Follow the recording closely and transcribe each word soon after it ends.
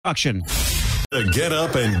Auction. Get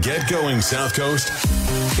up and get going, South Coast.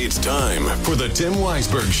 It's time for the Tim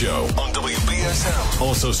Weisberg Show on WBSM.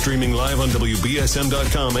 Also streaming live on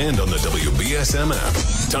WBSM.com and on the WBSM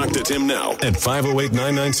app. Talk to Tim now at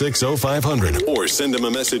 508-996-0500 or send him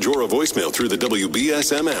a message or a voicemail through the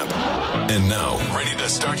WBSM app. And now, ready to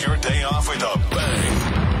start your day off with a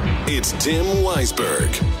bang. It's Tim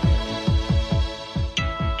Weisberg.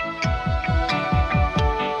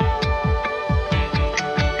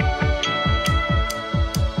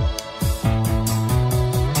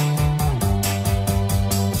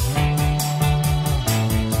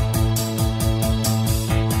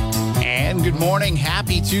 Good morning.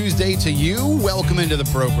 Happy Tuesday to you. Welcome into the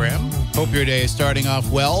program. Hope your day is starting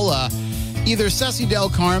off well. Either Ceci Del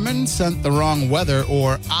Carmen sent the wrong weather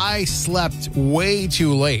or I slept way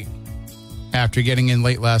too late after getting in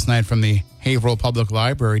late last night from the Haverhill Public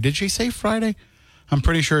Library. Did she say Friday? I'm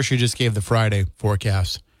pretty sure she just gave the Friday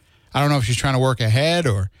forecast. I don't know if she's trying to work ahead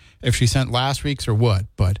or if she sent last week's or what,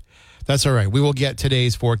 but that's all right. We will get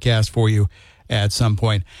today's forecast for you at some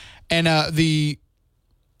point. And the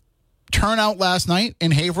turnout last night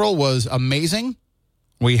in Haverhill was amazing.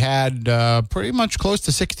 We had pretty much close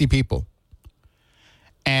to 60 people.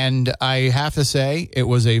 And I have to say, it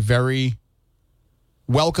was a very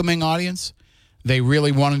welcoming audience. They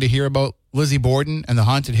really wanted to hear about Lizzie Borden and the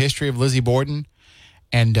haunted history of Lizzie Borden.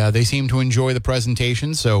 And they seemed to enjoy the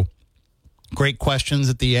presentation. So great questions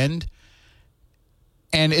at the end.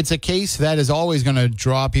 And it's a case that is always going to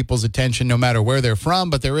draw people's attention no matter where they're from.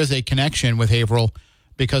 But there is a connection with Haverhill,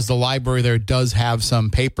 because the library there does have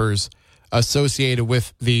some papers associated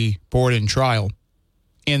with the Borden trial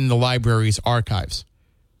in the library's archives.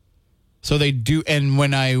 So they do, and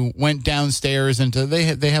when I went downstairs into,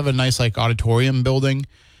 they have a nice like auditorium building,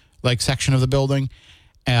 like section of the building,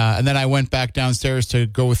 and then I went back downstairs to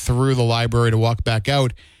go through the library to walk back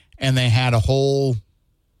out, and they had a whole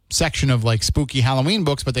section of like spooky Halloween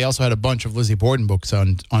books, but they also had a bunch of Lizzie Borden books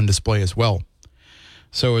on display as well.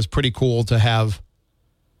 So it was pretty cool to have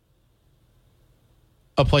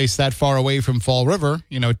a place that far away from Fall River,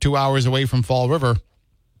 2 hours away from Fall River,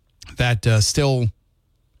 that still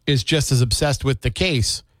is just as obsessed with the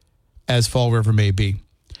case as Fall River may be.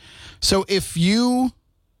 So if you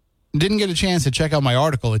didn't get a chance to check out my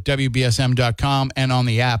article at WBSM.com and on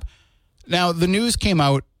the app, now the news came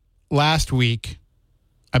out last week,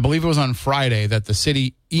 I believe it was on Friday, that the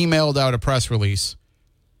city emailed out a press release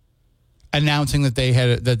announcing that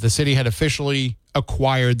the city had officially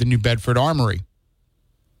acquired the New Bedford Armory.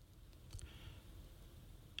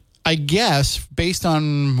 I guess, based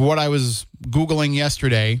on what I was Googling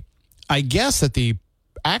yesterday, I guess that the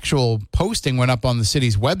actual posting went up on the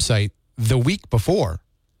city's website the week before.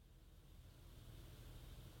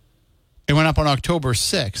 It went up on October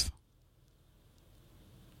 6th.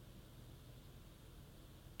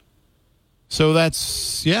 So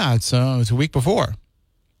it's a week before.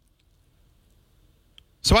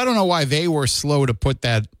 So I don't know why they were slow to put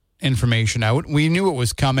that information out. We knew it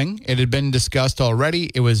was coming. It had been discussed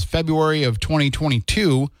already. It was February of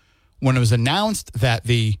 2022 when it was announced that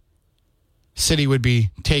the city would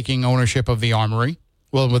be taking ownership of the armory.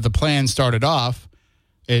 Well, when the plan started off,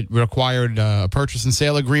 it required a purchase and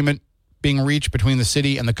sale agreement being reached between the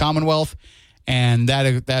city and the Commonwealth, and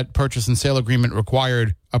that purchase and sale agreement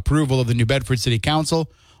required approval of the New Bedford City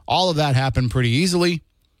Council. All of that happened pretty easily,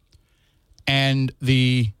 and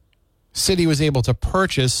the city was able to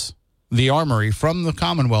purchase the armory from the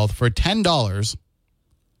Commonwealth for $10,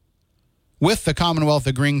 with the Commonwealth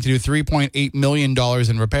agreeing to do $3.8 million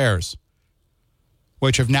in repairs,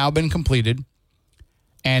 which have now been completed,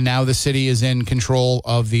 and now the city is in control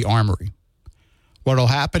of the armory. What will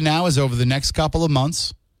happen now is over the next couple of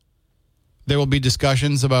months, there will be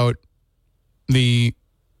discussions about the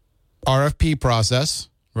RFP process,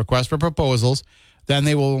 request for proposals. Then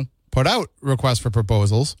they will put out requests for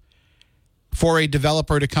proposals for a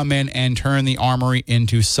developer to come in and turn the armory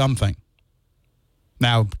into something.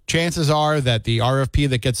 Now, chances are that the RFP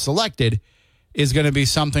that gets selected is going to be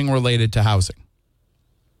something related to housing.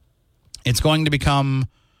 It's going to become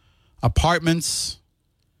apartments.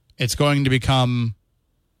 It's going to become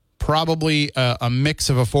probably a mix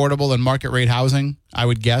of affordable and market rate housing, I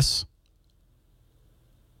would guess.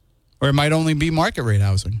 Or it might only be market rate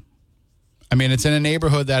housing. I mean, it's in a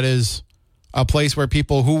neighborhood that is a place where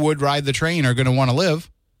people who would ride the train are going to want to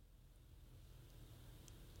live.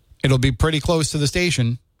 It'll be pretty close to the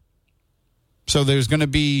station. So there's going to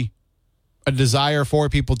be a desire for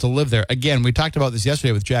people to live there. Again, we talked about this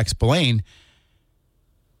yesterday with Jack Spillane.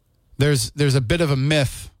 There's a bit of a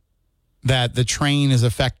myth that the train is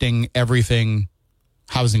affecting everything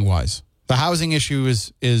housing-wise. The housing issue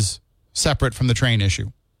is separate from the train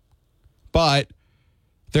issue. But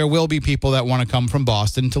there will be people that want to come from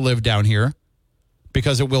Boston to live down here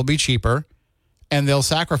because it will be cheaper, and they'll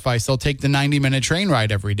take the 90-minute train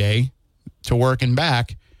ride every day to work and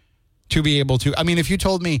back to be able to. I mean, if you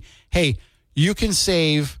told me, hey, you can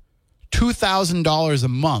save $2,000 a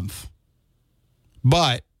month,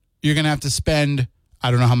 but you're going to have to spend, I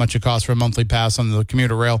don't know how much it costs for a monthly pass on the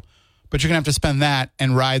commuter rail, but you're going to have to spend that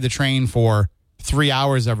and ride the train for 3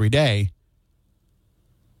 hours every day.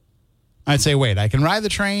 I'd say, wait, I can ride the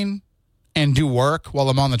train and do work while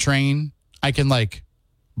I'm on the train. I can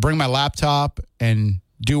bring my laptop and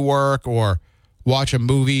do work or watch a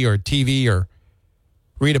movie or TV or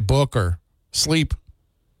read a book or sleep.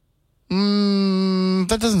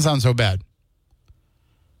 That doesn't sound so bad.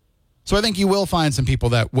 So I think you will find some people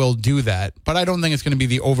that will do that, but I don't think it's going to be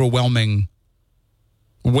the overwhelming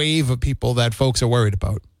wave of people that folks are worried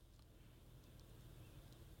about.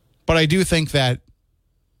 But I do think that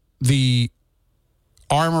the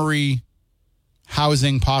Armory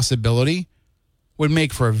housing possibility would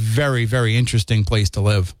make for a very, very interesting place to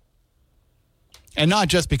live. And not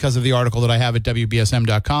just because of the article that I have at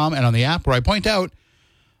WBSM.com and on the app, where I point out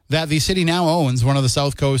that the city now owns one of the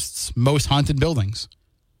South Coast's most haunted buildings.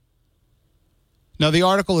 Now, the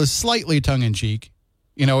article is slightly tongue-in-cheek.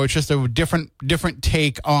 It's just a different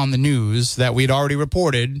take on the news that we'd already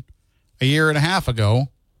reported a year and a half ago,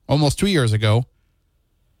 almost 2 years ago,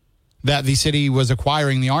 that the city was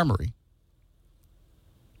acquiring the Armory.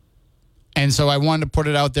 And so I wanted to put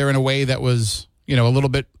it out there in a way that was, a little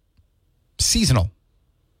bit seasonal,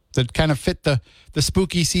 that kind of fit the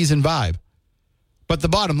spooky season vibe. But the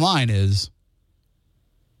bottom line is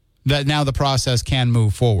that now the process can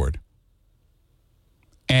move forward.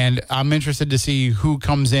 And I'm interested to see who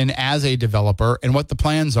comes in as a developer and what the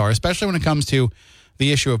plans are, especially when it comes to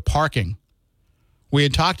the issue of parking. We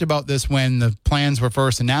had talked about this when the plans were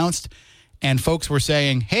first announced, and folks were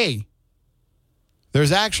saying, hey,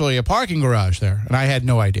 there's actually a parking garage there. And I had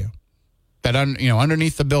no idea. That,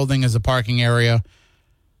 underneath the building is a parking area,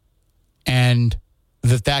 and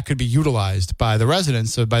that could be utilized by the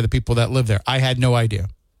residents, so by the people that live there. I had no idea.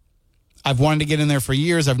 I've wanted to get in there for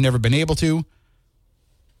years. I've never been able to.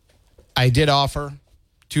 I did offer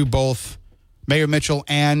to both Mayor Mitchell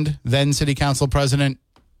and then City Council President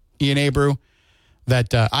Ian Abreu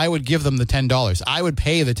that I would give them the $10. I would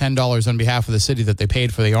pay the $10 on behalf of the city that they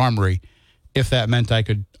paid for the Armory if that meant I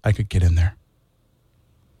could get in there.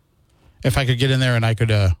 If I could get in there and I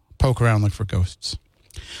could poke around and look for ghosts.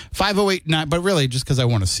 5089, but really just because I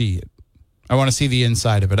want to see it. I want to see the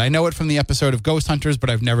inside of it. I know it from the episode of Ghost Hunters, but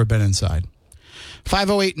I've never been inside.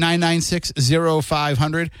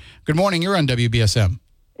 508-996-0500. Good morning. You're on WBSM.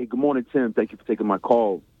 Hey, good morning, Tim. Thank you for taking my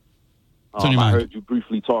call. I heard you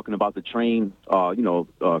briefly talking about the train,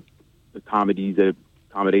 the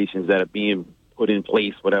accommodations that are being put in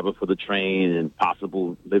place, whatever, for the train and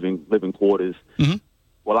possible living quarters. Mm-hmm.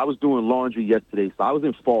 Well, I was doing laundry yesterday, so I was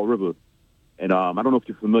in Fall River. And I don't know if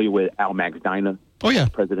you're familiar with Almack's Diner. Oh, yeah.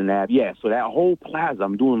 President Ave. Yeah, so that whole plaza,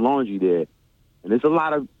 I'm doing laundry there. And there's a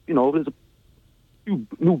lot of, there's a few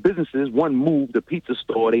new businesses. One moved, the pizza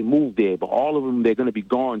store, they moved there. But all of them, they're going to be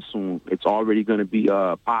gone soon. It's already going to be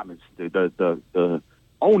apartments. The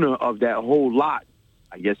owner of that whole lot,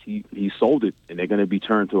 I guess he sold it, and they're going to be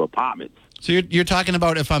turned to apartments. So you're talking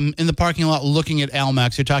about, if I'm in the parking lot looking at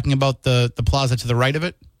Almack's, you're talking about the plaza to the right of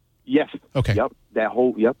it? Yes. Okay. Yep.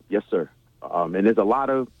 Yep. Yes, sir. And there's a lot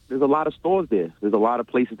of stores there. There's a lot of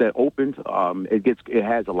places that opened. It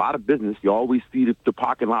has a lot of business. You always see the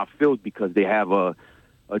parking lot filled because they have a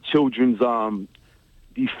children's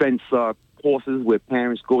defense courses where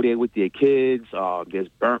parents go there with their kids. There's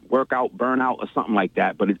workout burnout or something like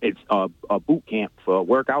that, but it's a boot camp for a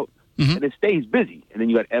workout, mm-hmm. and it stays busy. And then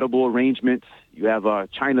you got edible arrangements. You have a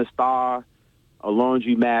China Star, a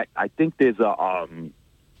laundromat. I think there's some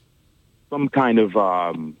kind of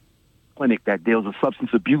clinic that deals with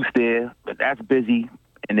substance abuse there, but that's busy.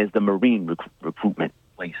 And there's the Marine recruitment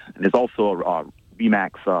place. And there's also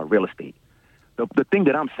Remax real estate. The thing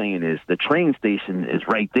that I'm saying is the train station is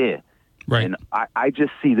right there. Right. And I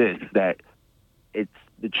just see this, that it's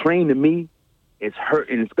the train to me, it's hurt,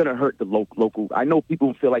 and it's going to hurt the local. I know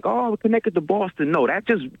people feel like, oh, we're connected to Boston. No, that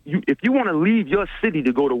just, if you want to leave your city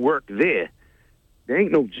to go to work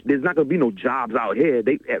there's not going to be no jobs out here.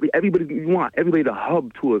 You want everybody to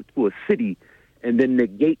hub to a city and then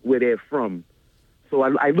negate where they're from. So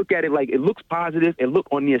I look at it like it looks positive. It look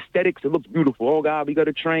on the aesthetics. It looks beautiful. Oh God, we got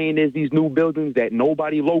a train. There's these new buildings that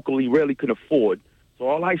nobody locally really can afford. So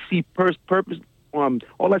all I see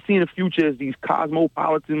all I see in the future is these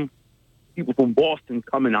cosmopolitan people from Boston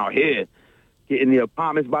coming out here getting the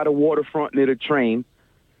apartments by the waterfront near the train,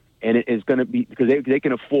 and it is going to be because they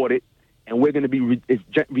can afford it. And we're going to be it's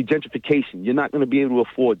gentrification. You're not going to be able to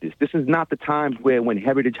afford this. This is not the time when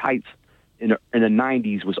Heritage Heights in the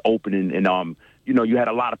 90s was opening, and you had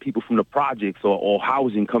a lot of people from the projects or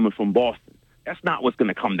housing coming from Boston. That's not what's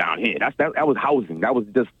going to come down here. That was housing. That was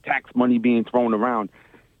just tax money being thrown around.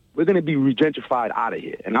 We're going to be gentrified out of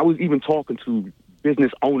here. And I was even talking to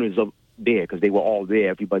business owners of there because they were all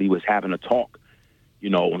there. Everybody was having a talk,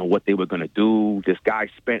 on what they were going to do. This guy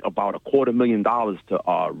spent about $250,000 to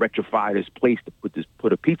retrofy this place to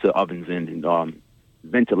put a pizza ovens in and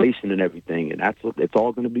ventilation and everything, and it's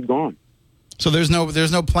all going to be gone. So there's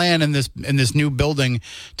no plan in this new building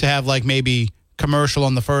to have like maybe commercial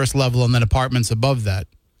on the first level and then apartments above that.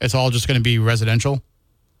 It's all just going to be residential.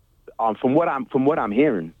 From what I'm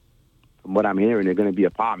hearing, they're going to be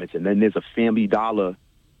apartments, and then there's a Family Dollar.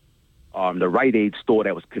 The Rite Aid store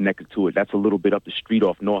that was connected to it, that's a little bit up the street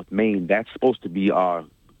off North Main. That's supposed to be gone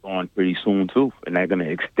pretty soon, too. And they're going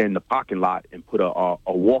to extend the parking lot and put a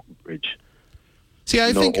walk bridge. See,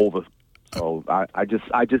 I think over. So I just,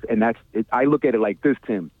 and that's it. I look at it like this,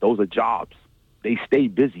 Tim. Those are jobs. They stay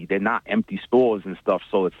busy. They're not empty stores and stuff.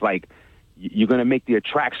 So it's like you're going to make the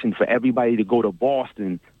attraction for everybody to go to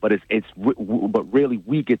Boston, but but really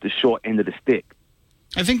we get the short end of the stick.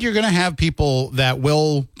 I think you're going to have people that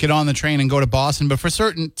will get on the train and go to Boston, but for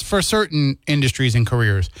certain industries and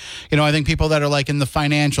careers, I think people that are like in the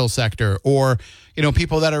financial sector or,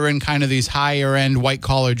 people that are in kind of these higher end white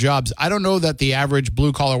collar jobs. I don't know that the average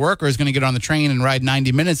blue collar worker is going to get on the train and ride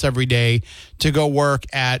 90 minutes every day to go work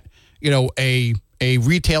at, a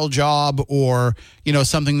retail job or,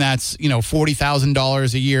 something that's,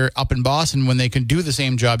 $40,000 a year up in Boston when they can do the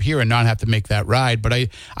same job here and not have to make that ride. But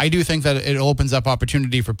I do think that it opens up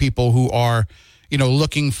opportunity for people who are,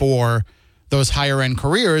 looking for those higher end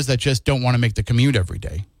careers that just don't want to make the commute every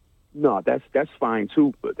day. No, that's fine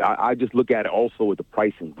too. But I just look at it also with the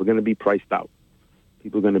pricing. We're going to be priced out.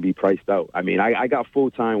 People are going to be priced out. I mean, I got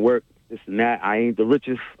full-time work, this and that. I ain't the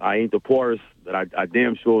richest. I ain't the poorest. But I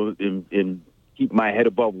damn sure in keep my head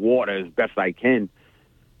above water as best I can.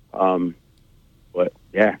 But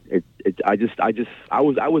yeah, I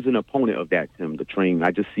was an opponent of that, Tim, the train.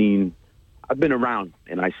 I've been around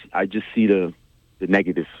and I just see the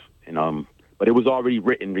negative and but it was already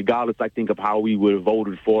written, regardless, I think, of how we would have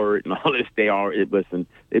voted for it and all this. Listen,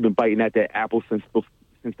 they've been biting at that apple since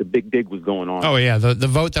the big dig was going on. Oh yeah, the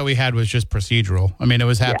vote that we had was just procedural. I mean, it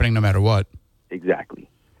was happening no matter what. Exactly.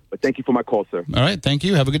 But thank you for my call, sir. All right, thank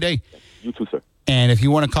you. Have a good day. You too, sir. And if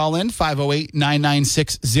you want to call in,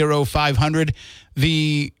 508-996-0500.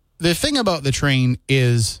 The thing about the train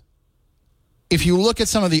is if you look at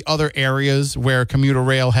some of the other areas where commuter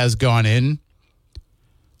rail has gone in,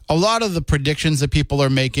 a lot of the predictions that people are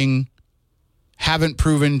making haven't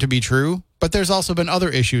proven to be true, but there's also been other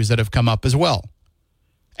issues that have come up as well.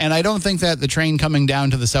 And I don't think that the train coming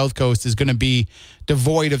down to the South Coast is going to be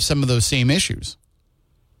devoid of some of those same issues.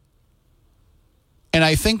 And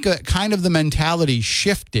I think that kind of the mentality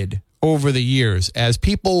shifted over the years as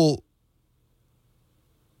people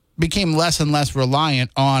became less and less reliant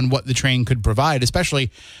on what the train could provide,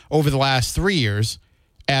 especially over the last 3 years,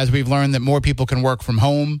 as we've learned that more people can work from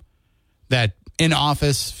home, that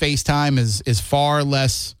in-office FaceTime is far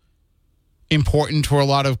less important for a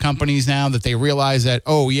lot of companies now, that they realize that,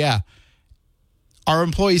 oh, yeah, our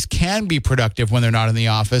employees can be productive when they're not in the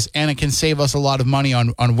office, and it can save us a lot of money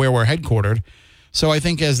on where we're headquartered. So I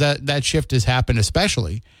think as that shift has happened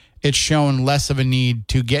especially, it's shown less of a need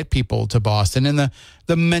to get people to Boston. And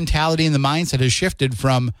the mentality and the mindset has shifted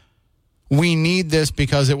from we need this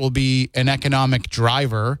because it will be an economic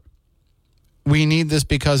driver. We need this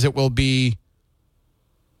because it will be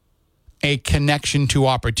a connection to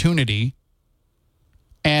opportunity.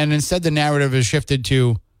 And instead the narrative has shifted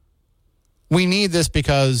to we need this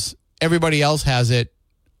because everybody else has it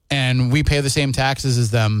and we pay the same taxes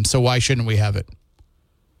as them, so why shouldn't we have it?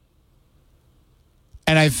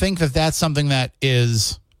 And I think that that's something that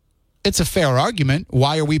it's a fair argument.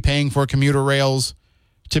 Why are we paying for commuter rails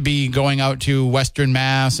to be going out to Western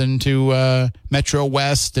Mass and to Metro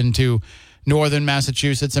West and to Northern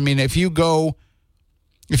Massachusetts? I mean, if you want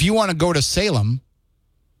to go to Salem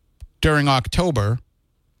during October,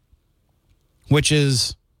 which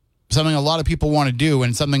is something a lot of people want to do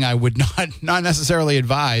and something I would not necessarily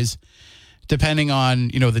advise, depending on,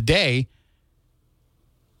 the day,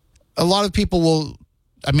 a lot of people will.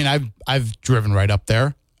 I mean, I've driven right up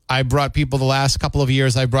there. I brought people the last couple of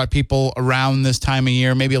years. I brought people around this time of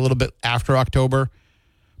year, maybe a little bit after October.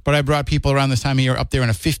 But I brought people around this time of year up there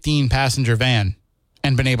in a 15-passenger van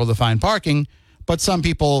and been able to find parking. But some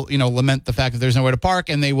people, lament the fact that there's nowhere to park,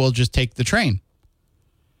 and they will just take the train.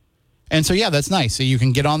 And so, yeah, that's nice. So you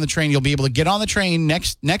can get on the train. You'll be able to get on the train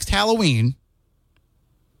next Halloween,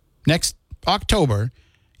 next October.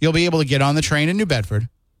 You'll be able to get on the train in New Bedford,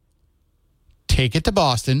 take it to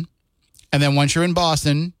Boston, and then once you're in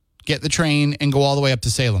Boston, get the train and go all the way up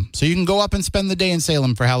to Salem. So you can go up and spend the day in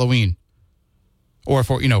Salem for Halloween or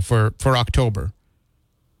for October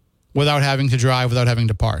without having to drive, without having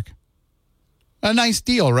to park. A nice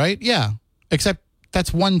deal, right? Yeah. Except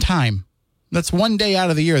that's one time. That's one day out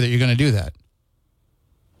of the year that you're going to do that.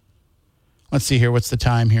 Let's see here. What's the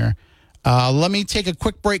time here? Let me take a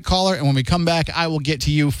quick break, caller, and when we come back, I will get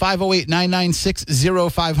to you.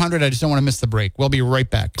 508-996-0500. I just don't want to miss the break. We'll be right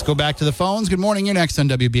back. Let's go back to the phones. Good morning. You're next on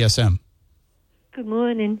WBSM. Good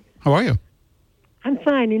morning. How are you? I'm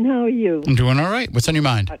fine, and how are you? I'm doing all right. What's on your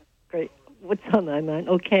mind? Great. What's on my mind?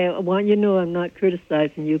 Okay, I want you to know I'm not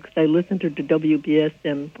criticizing you because I listen to the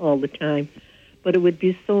WBSM all the time. But it would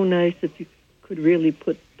be so nice if you could really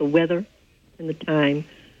put the weather and the time,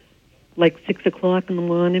 like 6 o'clock in the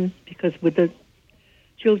morning, because with the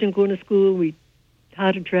children going to school,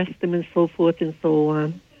 how to dress them and so forth and so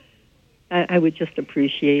on. I would just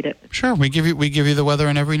appreciate it. Sure, we give you the weather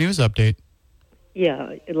in every news update.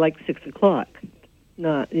 Yeah, like 6 o'clock.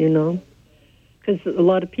 Not, because a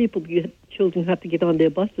lot of children have to get on their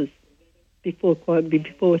buses before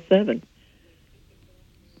 7.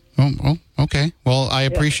 Oh, okay. Well, I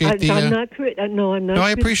appreciate I'm not. No, I'm not. No,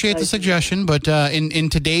 I appreciate the suggestion, but in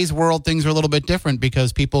today's world, things are a little bit different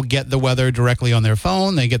because people get the weather directly on their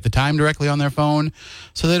phone. They get the time directly on their phone,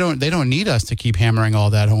 so they don't need us to keep hammering all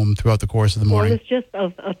that home throughout the course of the morning. Well, it's just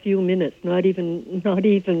a few minutes, not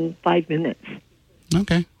even 5 minutes.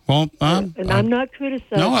 Okay. Well, and I'm not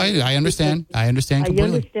criticizing. No, I understand. I understand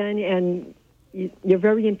completely. I understand, and you're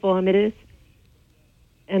very informative,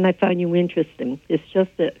 and I find you interesting. It's just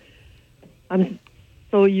that I'm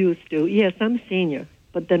so used to. Yes, I'm senior,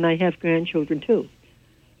 but then I have grandchildren too.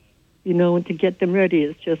 And to get them ready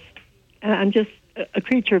is just. I'm just a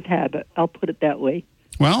creature of habit. I'll put it that way.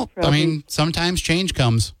 Well, Probably. I mean, sometimes change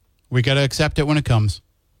comes. We got to accept it when it comes.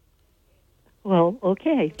 Well,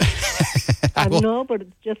 okay. No, but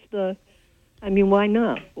it's just, why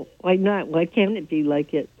not? Why not? Why can't it be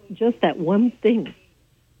like it? Just that one thing.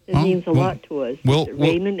 It means a lot to us. Is it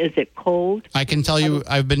raining? Is it cold? I can tell you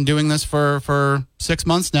I've been doing this for 6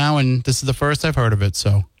 months now, and this is the first I've heard of it,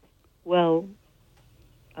 so. Well,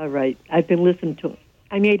 all right. I've been listening to it.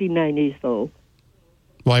 I'm 89 years old.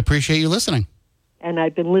 Well, I appreciate you listening. And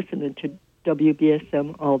I've been listening to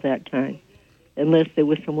WBSM all that time. Unless there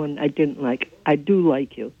was someone I didn't like. I do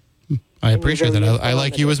like you. I appreciate that. I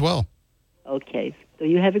like you as well. Okay. So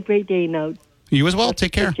you have a great day now. You as well.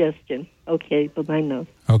 Take care. Suggestion. Okay. Bye-bye now.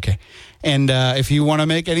 Okay. And if you want to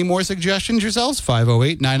make any more suggestions yourselves,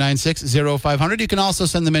 508-996-0500. You can also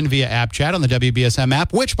send them in via app chat on the WBSM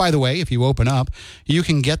app, which, by the way, if you open up, you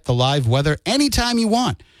can get the live weather anytime you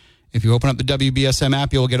want. If you open up the WBSM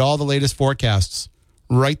app, you'll get all the latest forecasts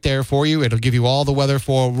right there for you. It'll give you all the weather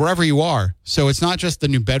for wherever you are. So it's not just the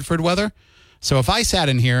New Bedford weather. So if I sat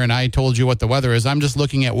in here and I told you what the weather is, I'm just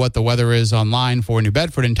looking at what the weather is online for New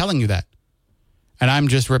Bedford and telling you that. And I'm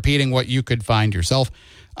just repeating what you could find yourself.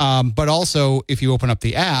 But also, if you open up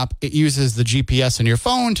the app, it uses the GPS in your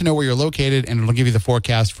phone to know where you're located, and it'll give you the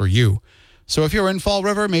forecast for you. So if you're in Fall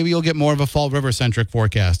River, maybe you'll get more of a Fall River-centric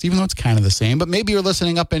forecast, even though it's kind of the same. But maybe you're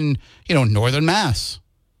listening up in, northern Mass,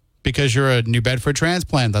 because you're a New Bedford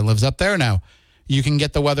transplant that lives up there now. You can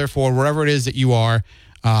get the weather for wherever it is that you are.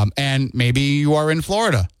 And maybe you are in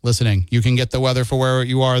Florida listening. You can get the weather for where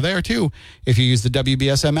you are there, too, if you use the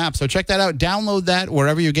WBSM app. So check that out. Download that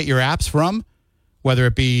wherever you get your apps from, whether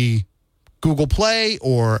it be Google Play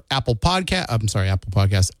or Apple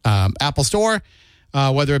Podcast. Apple Store,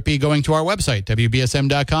 whether it be going to our website,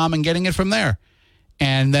 WBSM.com, and getting it from there.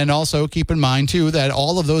 And then also keep in mind, too, that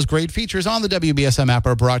all of those great features on the WBSM app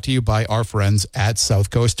are brought to you by our friends at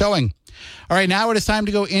South Coast Towing. All right, now it is time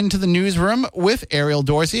to go into the newsroom with Ariel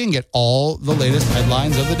Dorsey and get all the latest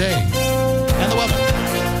headlines of the day and the weather.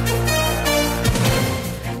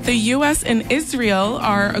 The U.S. and Israel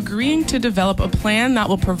are agreeing to develop a plan that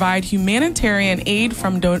will provide humanitarian aid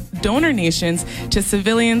from donor nations to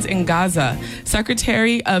civilians in Gaza.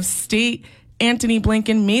 Secretary of State Antony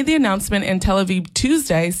Blinken made the announcement in Tel Aviv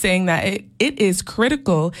Tuesday, saying that it is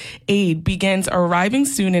critical aid begins arriving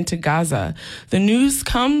soon into Gaza. The news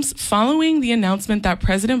comes following the announcement that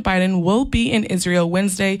President Biden will be in Israel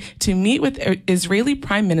Wednesday to meet with Israeli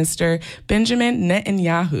Prime Minister Benjamin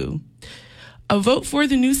Netanyahu. A vote for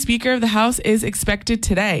the new Speaker of the House is expected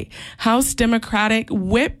today. House Democratic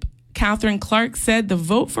Whip Catherine Clark said the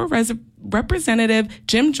vote for Representative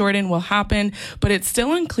Jim Jordan will happen, but it's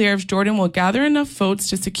still unclear if Jordan will gather enough votes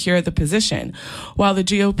to secure the position. While the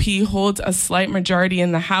GOP holds a slight majority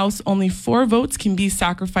in the House, only 4 votes can be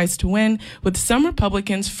sacrificed to win, with some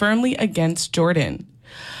Republicans firmly against Jordan.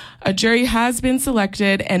 A jury has been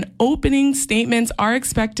selected and opening statements are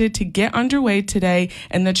expected to get underway today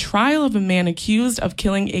in the trial of a man accused of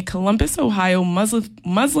killing a Columbus, Ohio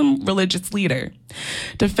Muslim religious leader.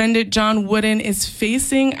 Defendant John Wooden is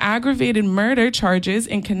facing aggravated murder charges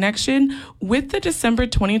in connection with the December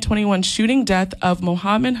 2021 shooting death of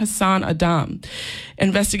Mohammed Hassan Adam.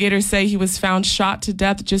 Investigators say he was found shot to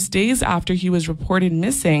death just days after he was reported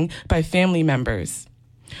missing by family members.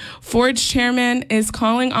 Ford's chairman is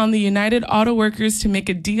calling on the United Auto Workers to make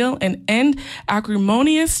a deal and end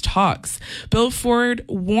acrimonious talks. Bill Ford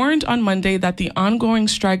warned on Monday that the ongoing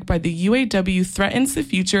strike by the UAW threatens the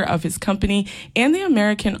future of his company and the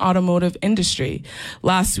American automotive industry.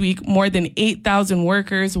 Last week, more than 8,000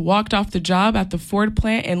 workers walked off the job at the Ford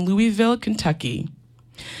plant in Louisville, Kentucky.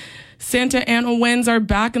 Santa Ana winds are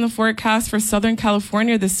back in the forecast for Southern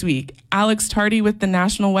California this week. Alex Tardy with the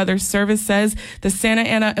National Weather Service says the Santa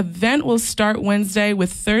Ana event will start Wednesday,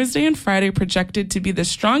 with Thursday and Friday projected to be the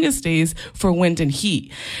strongest days for wind and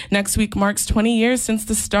heat. Next week marks 20 years since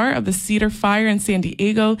the start of the Cedar Fire in San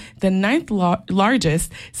Diego, the 9th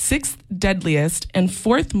largest, 6th deadliest, and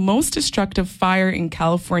 4th most destructive fire in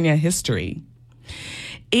California history.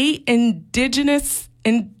 8 indigenous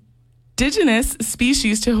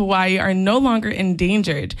species to Hawaii are no longer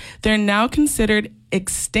endangered. They're now considered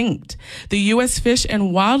extinct. The U.S. Fish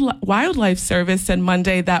and Wildlife Service said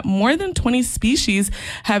Monday that more than 20 species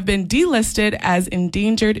have been delisted as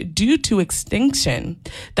endangered due to extinction.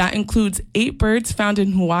 That includes 8 birds found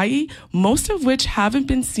in Hawaii, most of which haven't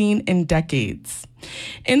been seen in decades.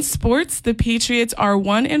 In sports, the Patriots are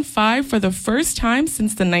 1-5 for the first time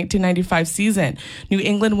since the 1995 season. New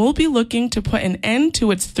England will be looking to put an end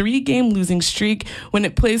to its 3-game losing streak when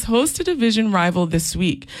it plays host to division rival this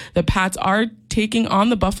week. The Pats are taking on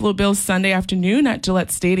the Buffalo Bills Sunday afternoon at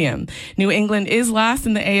Gillette Stadium. New England is last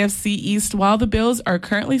in the AFC East, while the Bills are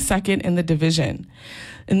currently second in the division.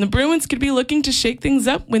 And the Bruins could be looking to shake things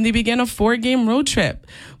up when they begin a 4-game road trip.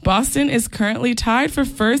 Boston is currently tied for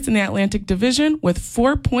first in the Atlantic Division with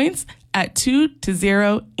 4 points at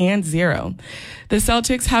 2-0 and 0. The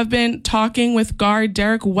Celtics have been talking with guard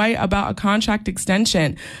Derek White about a contract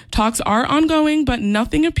extension. Talks are ongoing, but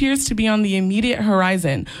nothing appears to be on the immediate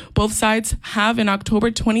horizon. Both sides have an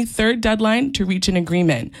October 23rd deadline to reach an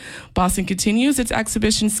agreement. Boston continues its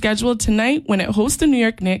exhibition schedule tonight when it hosts the New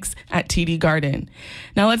York Knicks at TD Garden.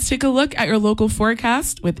 Now let's take a look at your local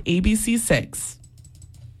forecast with ABC6.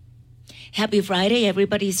 Happy Friday,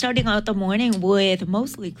 everybody. Starting out the morning with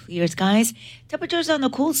mostly clear skies. Temperatures on the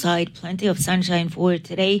cool side, plenty of sunshine for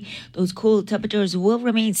today. Those cool temperatures will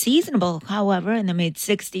remain seasonable, however, in the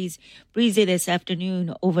mid-60s. Breezy this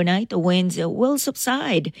afternoon. Overnight, the winds will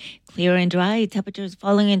subside. Clear and dry, temperatures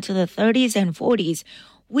falling into the 30s and 40s.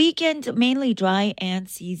 Weekend, mainly dry and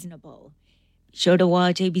seasonable. Sure to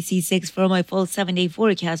watch ABC6 for my full 7-day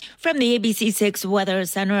forecast. From the ABC6 Weather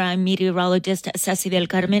Center, I'm meteorologist Ceci Del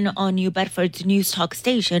Carmen on New Bedford's News Talk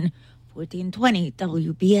Station, 1420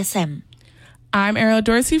 WBSM. I'm Ariel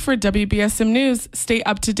Dorsey for WBSM News. Stay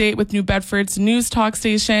up to date with New Bedford's News Talk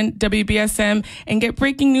Station, WBSM, and get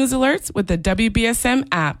breaking news alerts with the WBSM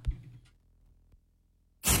app.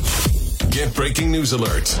 Get breaking news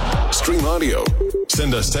alerts, stream audio,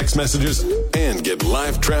 send us text messages, and get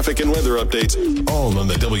live traffic and weather updates all on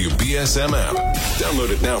the WBSM app. Download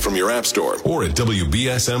it now from your app store or at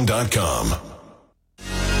WBSM.com.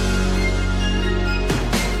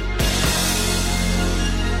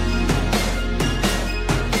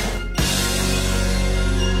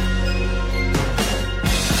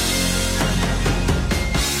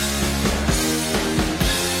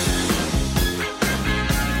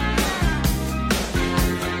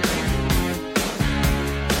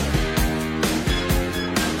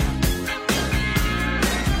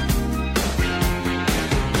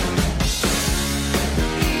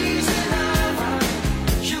 Easy now.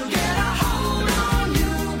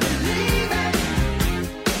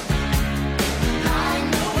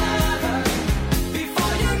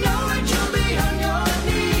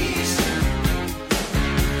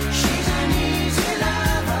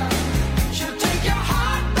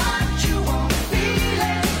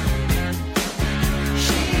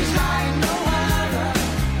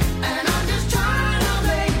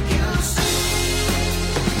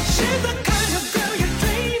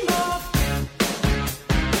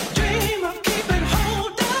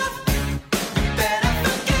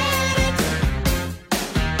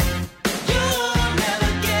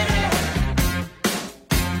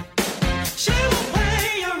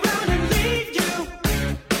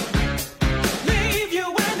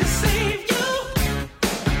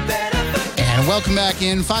 Welcome back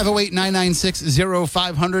in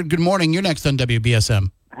 508-996-0500. Good morning. You're next on WBSM.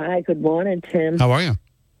 Hi, good morning, Tim. How are you?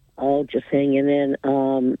 Oh, just hanging in.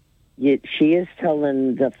 She is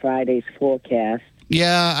telling the Friday's forecast.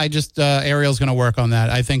 Yeah, I just, Ariel's going to work on that.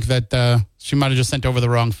 I think that she might have just sent over the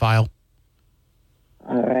wrong file.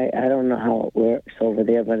 All right. I don't know how it works over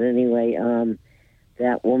there, but anyway,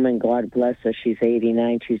 that woman, God bless her, she's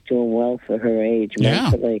 89. She's doing well for her age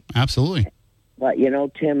mentally. Yeah, absolutely. But, you know,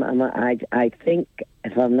 Tim, I think,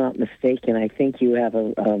 if I'm not mistaken, I think you have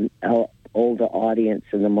a older audience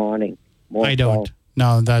in the morning. I don't. So.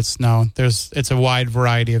 No, it's a wide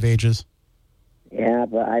variety of ages. Yeah,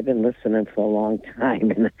 but I've been listening for a long time,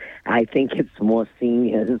 and I think it's more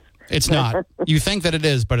seniors. It's not. You think that it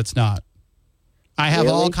is, but it's not. I have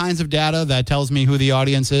all kinds of data that tells me who the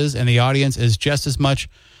audience is, and the audience is just as much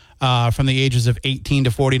from the ages of 18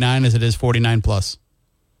 to 49 as it is 49 plus.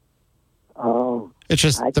 Oh. It's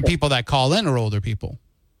just the people that call in are older people.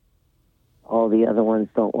 All the other ones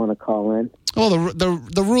don't want to call in? Well,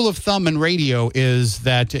 the rule of thumb in radio is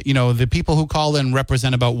that, you know, the people who call in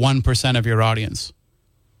represent about 1% of your audience.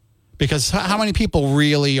 Because how many people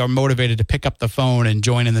really are motivated to pick up the phone and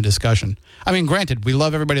join in the discussion? I mean, granted, we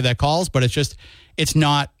love everybody that calls, but it's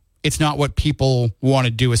not what people want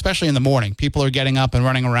to do, especially in the morning. People are getting up and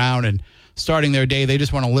running around and starting their day. They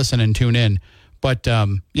just want to listen and tune in. But,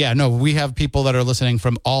 we have people that are listening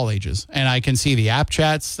from all ages. And I can see the app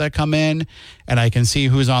chats that come in, and I can see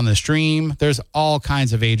who's on the stream. There's all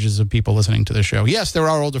kinds of ages of people listening to the show. Yes, there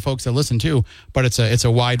are older folks that listen too, but it's a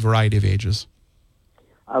wide variety of ages.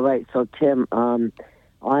 All right. So, Tim, on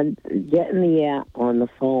getting the app on the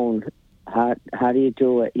phone, how do you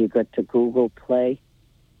do it? You go to Google Play?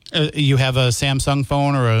 You have a Samsung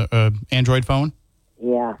phone or a Android phone?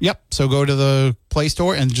 Yeah. Yep. So go to the Play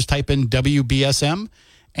Store and just type in WBSM,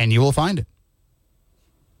 and you will find it.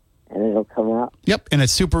 And it'll come up? Yep. And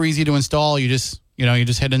it's super easy to install. You just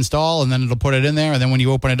hit install, and then it'll put it in there. And then when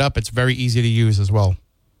you open it up, it's very easy to use as well.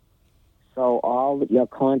 So all your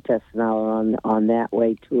contests now are on that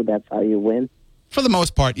way, too? That's how you win? For the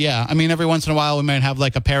most part, yeah. I mean, every once in a while, we might have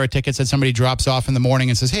like a pair of tickets that somebody drops off in the morning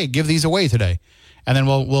and says, hey, give these away today. And then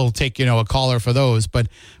we'll take, a caller for those. But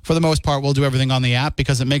for the most part, we'll do everything on the app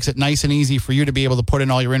because it makes it nice and easy for you to be able to put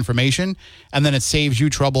in all your information. And then it saves you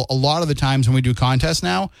trouble. A lot of the times when we do contests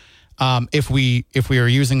now, if we are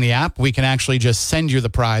using the app, we can actually just send you the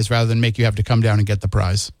prize rather than make you have to come down and get the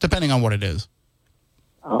prize, depending on what it is.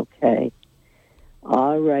 Okay.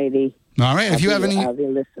 All righty. All right. I'll be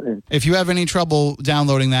listening. If you have any trouble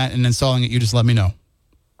downloading that and installing it, you just let me know.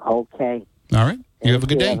 Okay. All right. You have a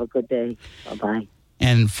good day. Have a good day. Bye-bye.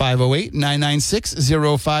 And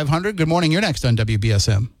 508-996-0500. Good morning. You're next on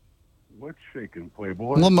WBSM. What's shaking,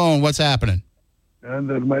 Playboy? Lamone, what's happening? Not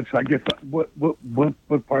much. I guess what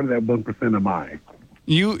part of that 1% am I?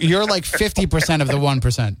 You're like 50% of the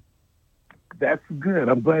 1%. That's good.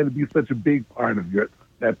 I'm glad to be such a big part of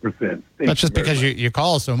that percent. That's just because you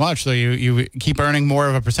call so much, so you keep earning more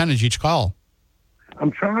of a percentage each call.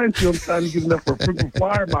 I'm trying to get enough for frequent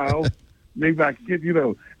flyer miles. Maybe I could get,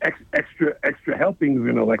 extra helpings,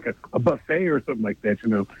 like a buffet or something like that,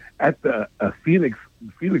 at the Phoenix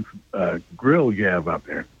Grill you have out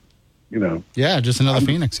there, Yeah, just another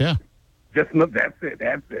Phoenix, yeah. That's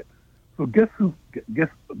it. So guess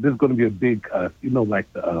there's going to be a big,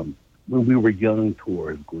 like the When We Were Young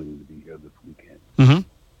tour is going to be here this weekend. Mm-hmm.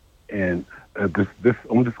 And this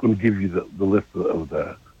I'm just going to give you the list of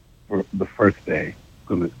for the first day,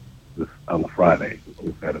 on Friday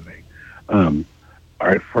or Saturday. All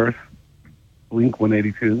right, first,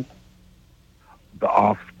 Blink-182, The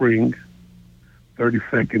Offspring, 30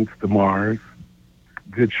 Seconds to Mars,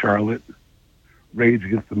 Good Charlotte, Rage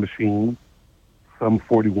Against the Machine, Sum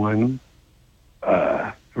 41,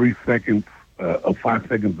 5 seconds of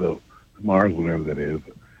Mars, whatever that is,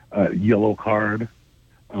 Yellow Card,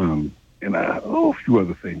 and a few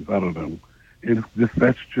other things. I don't know.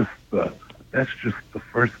 That's just the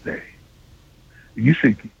first day. You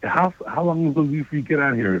should. How long is it going to be for you to get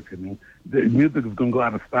out here? I mean, the music is going to go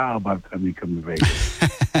out of style by the time you come to Vegas.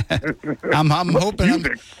 I'm hoping.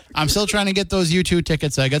 I'm still trying to get those U2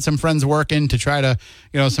 tickets. I got some friends working to try to,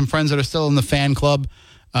 some friends that are still in the fan club.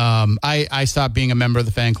 I stopped being a member of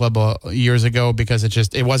the fan club years ago because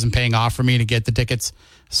it wasn't paying off for me to get the tickets.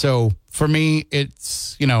 So for me,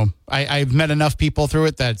 it's, I've met enough people through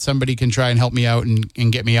it that somebody can try and help me out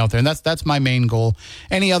and get me out there. And that's my main goal.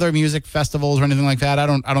 Any other music festivals or anything like that, I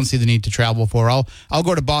don't see the need to travel for. I'll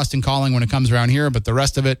go to Boston Calling when it comes around here, but the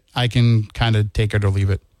rest of it, I can kind of take it or leave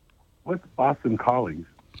it. What's Boston Calling?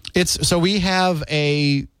 So we have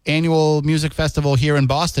a annual music festival here in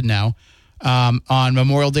Boston now. on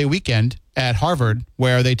Memorial Day weekend at Harvard,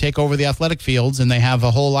 where they take over the athletic fields and they have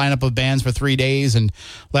a whole lineup of bands for 3 days. And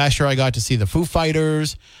last year I got to see the Foo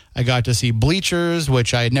Fighters. I got to see Bleachers,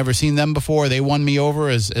 which I had never seen them before. They won me over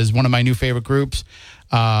as one of my new favorite groups.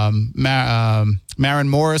 Maren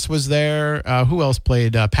Morris was there. Who else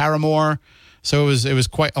played? Paramore. So it was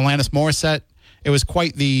quite Alanis Morissette. It was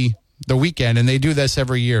quite the weekend, and they do this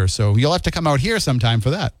every year. So you'll have to come out here sometime for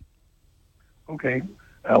that. Okay,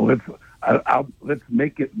 let's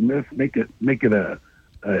make it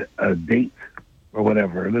a date or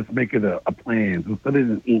whatever. Let's make it a plan. Let's put it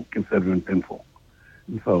in ink instead of in pencil.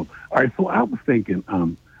 And so, all right. So I was thinking,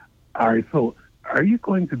 all right. So are you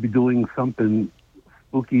going to be doing something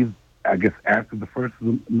spooky, I guess, after the first of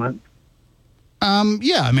the month?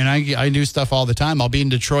 Yeah. I mean, I do stuff all the time. I'll be in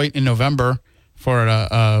Detroit in November for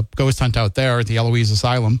a ghost hunt out there at the Eloise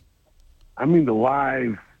Asylum. I mean the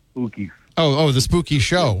live spooky. Oh, the spooky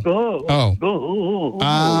show.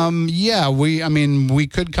 Yeah. We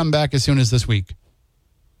could come back as soon as this week.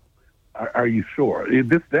 Are you sure?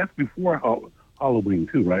 That's before Halloween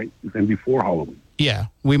too, right? And before Halloween. Yeah,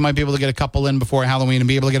 we might be able to get a couple in before Halloween and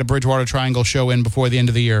be able to get a Bridgewater Triangle show in before the end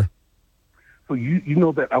of the year. So you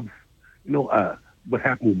know that what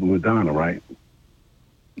happened with Madonna, right?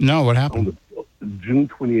 No, what happened? On June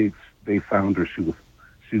 28th, they found her. She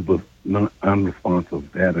was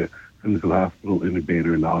unresponsive. They had to send her to the hospital, intubate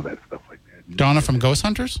her, and all that stuff like that. Donna from Ghost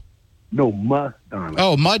Hunters? No, Madonna.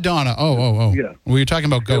 Oh, Madonna. Oh. Yeah. Well, you're talking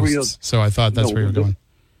about ghosts, so I thought that's where you're going.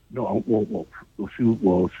 No, she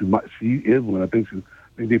is one. I think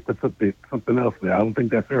they put something else there. I don't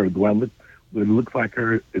think that's her. It looks like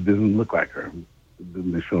her. It doesn't look like her.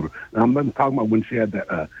 Then they showed her. Now I'm not talking about when she had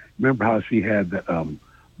that. Remember how she had that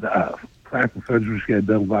the plastic surgery she had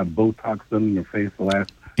done, a lot of Botox done in her face the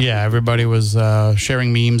last. Yeah, everybody was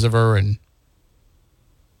sharing memes of her, and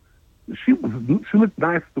she looked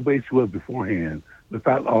nice the way she was beforehand.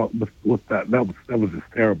 Without all, that was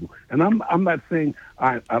just terrible. And I'm not saying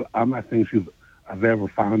I've ever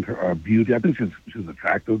found her a beauty. I think she's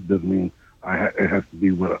attractive. Doesn't mean it has to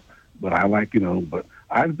be what I like, But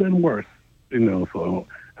I've done worse, So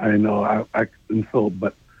I know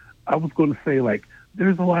but I was going to say, like,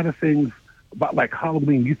 there's a lot of things about, like,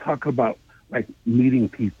 Halloween. You talk about, like, meeting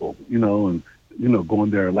people, and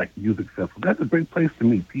going there, like, music festival. That's a great place to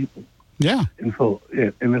meet people. Yeah. And so,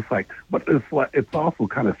 it's like, but it's also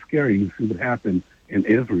kind of scary. You see what happened in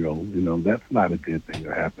Israel. That's not a good thing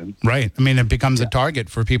to happen. Right. I mean, it becomes a target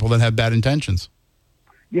for people that have bad intentions.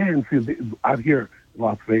 Yeah, and see, out here in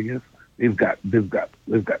Las Vegas, they've got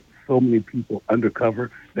so many people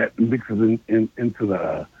undercover that mixes into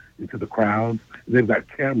the crowds. They've got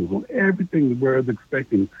cameras on everything where they're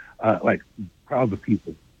expecting like crowds of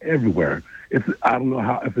people everywhere. I don't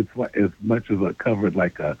know if it's like as much as a covered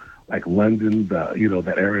like London,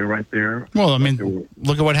 that area right there. Well, I mean,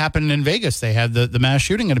 look at what happened in Vegas. They had the mass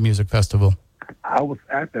shooting at a music festival. I was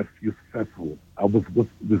at that music festival. I was with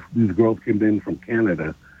these girls came in from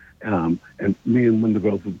Canada, and me and one of the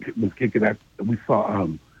girls was kicking out. We saw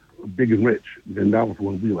Big and Rich. Then that was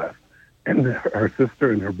when we left, and her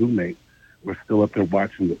sister and her roommate were still up there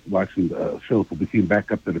watching the show. So we came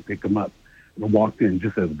back up there to pick them up, and I walked in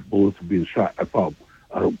just as the bullets were being shot. I saw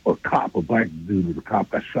a black dude with a cop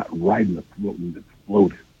got shot right in the throat and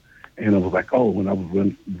exploded. And I was like, oh, when I was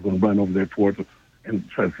going to run over there towards him and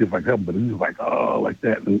try to see if I could help him, but he was like, oh, like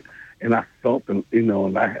that. And I felt, and we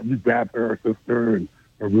grabbed her sister and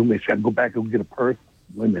her roommate. She had to go back and get a purse,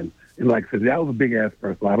 women. And like I said, that was a big ass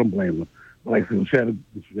purse, so I don't blame them. But like I said, she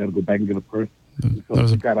had to go back and get a purse. And so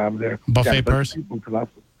she got out of there. Buffet purse?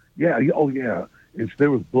 Yeah, oh yeah. And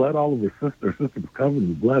there was blood all over her sister. Her sister was covered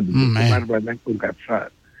in blood. Right right next to him got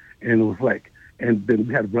shot. And it was like, and then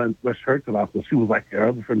we had to rush her to the hospital. She was like, her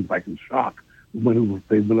other friend was like in shock when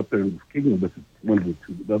they went up there and was kicking with one of the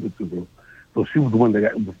other two girls. So she was the one that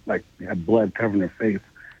had blood covering her face.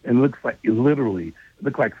 And it looked like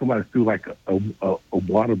somebody threw like a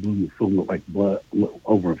water balloon filled with like blood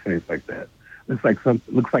over her face like that.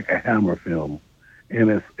 Looks like a Hammer film.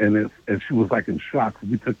 And she was like in shock. So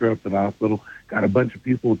we took her up to the hospital, got a bunch of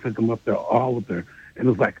people and took them up there, all of there. And it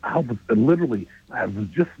was like, I was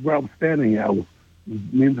just where I was standing.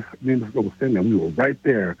 Me and this girl was standing there. We were right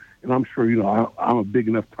there. And I'm sure, I'm a big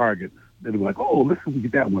enough target that they were like, oh, let's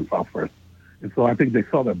get that one off first. And so I think they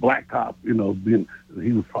saw that black cop, he was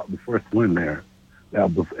the first one there.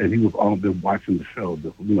 And he was on there watching the show,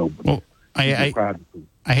 Well,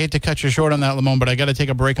 I hate to cut you short on that, Lamone, but I got to take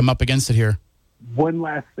a break. I'm up against it here. One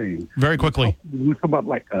last thing. Very quickly. We talk about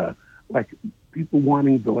like people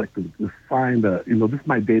wanting to find this is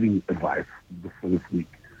my dating advice for this week.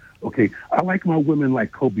 Okay, I like my women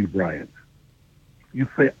like Kobe Bryant. You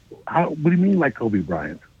say, what do you mean like Kobe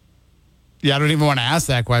Bryant? Yeah, I don't even want to ask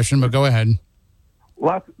that question, but go ahead.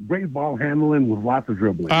 Great ball handling with lots of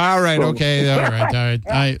dribbling. All right, okay, all right.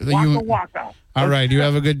 All right, you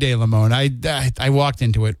have a good day, Lamone. I walked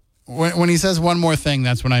into it. When he says one more thing,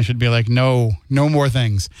 that's when I should be like, no more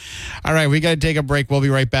things. All right, we got to take a break. We'll be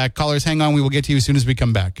right back. Callers, hang on. We will get to you as soon as we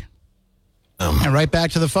come back. And right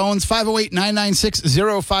back to the phones,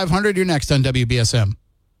 508-996-0500. You're next on WBSM.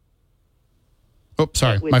 Oh,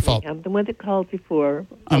 sorry, my fault. I'm the one that called before.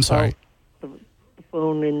 I'm sorry. The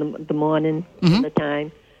phone in the morning, the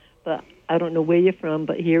time. But I don't know where you're from,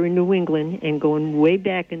 but here in New England and going way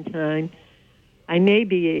back in time, I may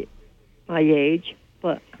be my age,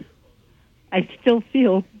 but I still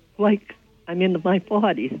feel like I'm in my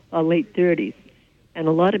 40s or late 30s. And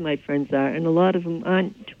a lot of my friends are, and a lot of them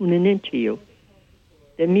aren't tuning into you.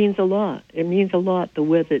 It means a lot. It means a lot, the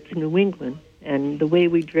weather. It's New England and the way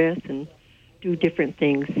we dress and do different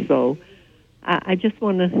things. So I just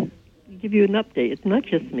want to give you an update. It's not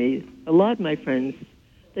just me. A lot of my friends,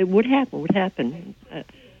 what happened?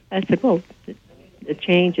 I said, well, it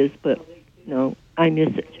changes, but no, I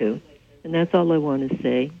miss it too. And that's all I want to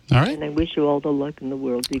say. All right. And I wish you all the luck in the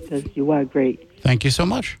world because you are great. Thank you so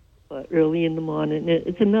much. But early in the morning,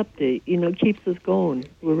 it's an update. It keeps us going.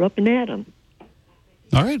 We're up and at 'em.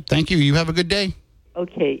 All right. Thank you. You have a good day.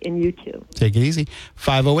 Okay, and you too. Take it easy.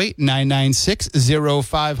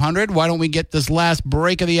 508-996-0500. Why don't we get this last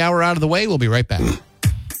break of the hour out of the way? We'll be right back.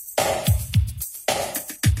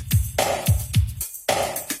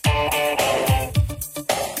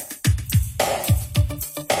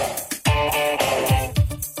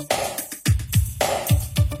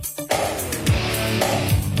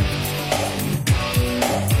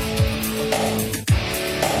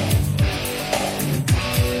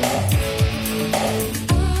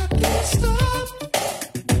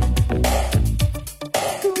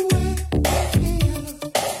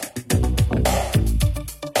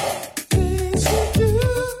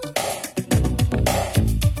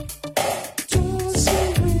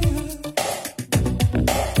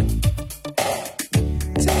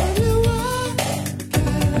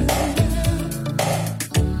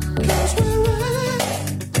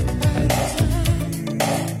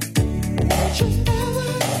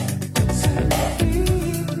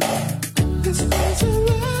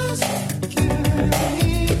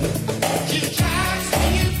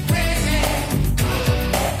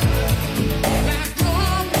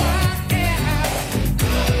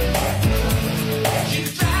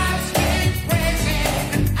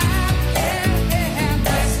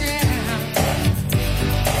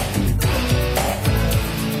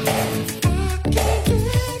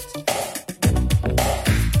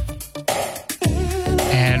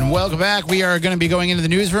 Welcome back. We are going to be going into the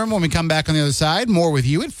newsroom when we come back on the other side. More with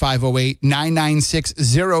you at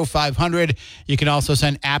 508-996-0500. You can also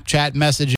send app chat messages.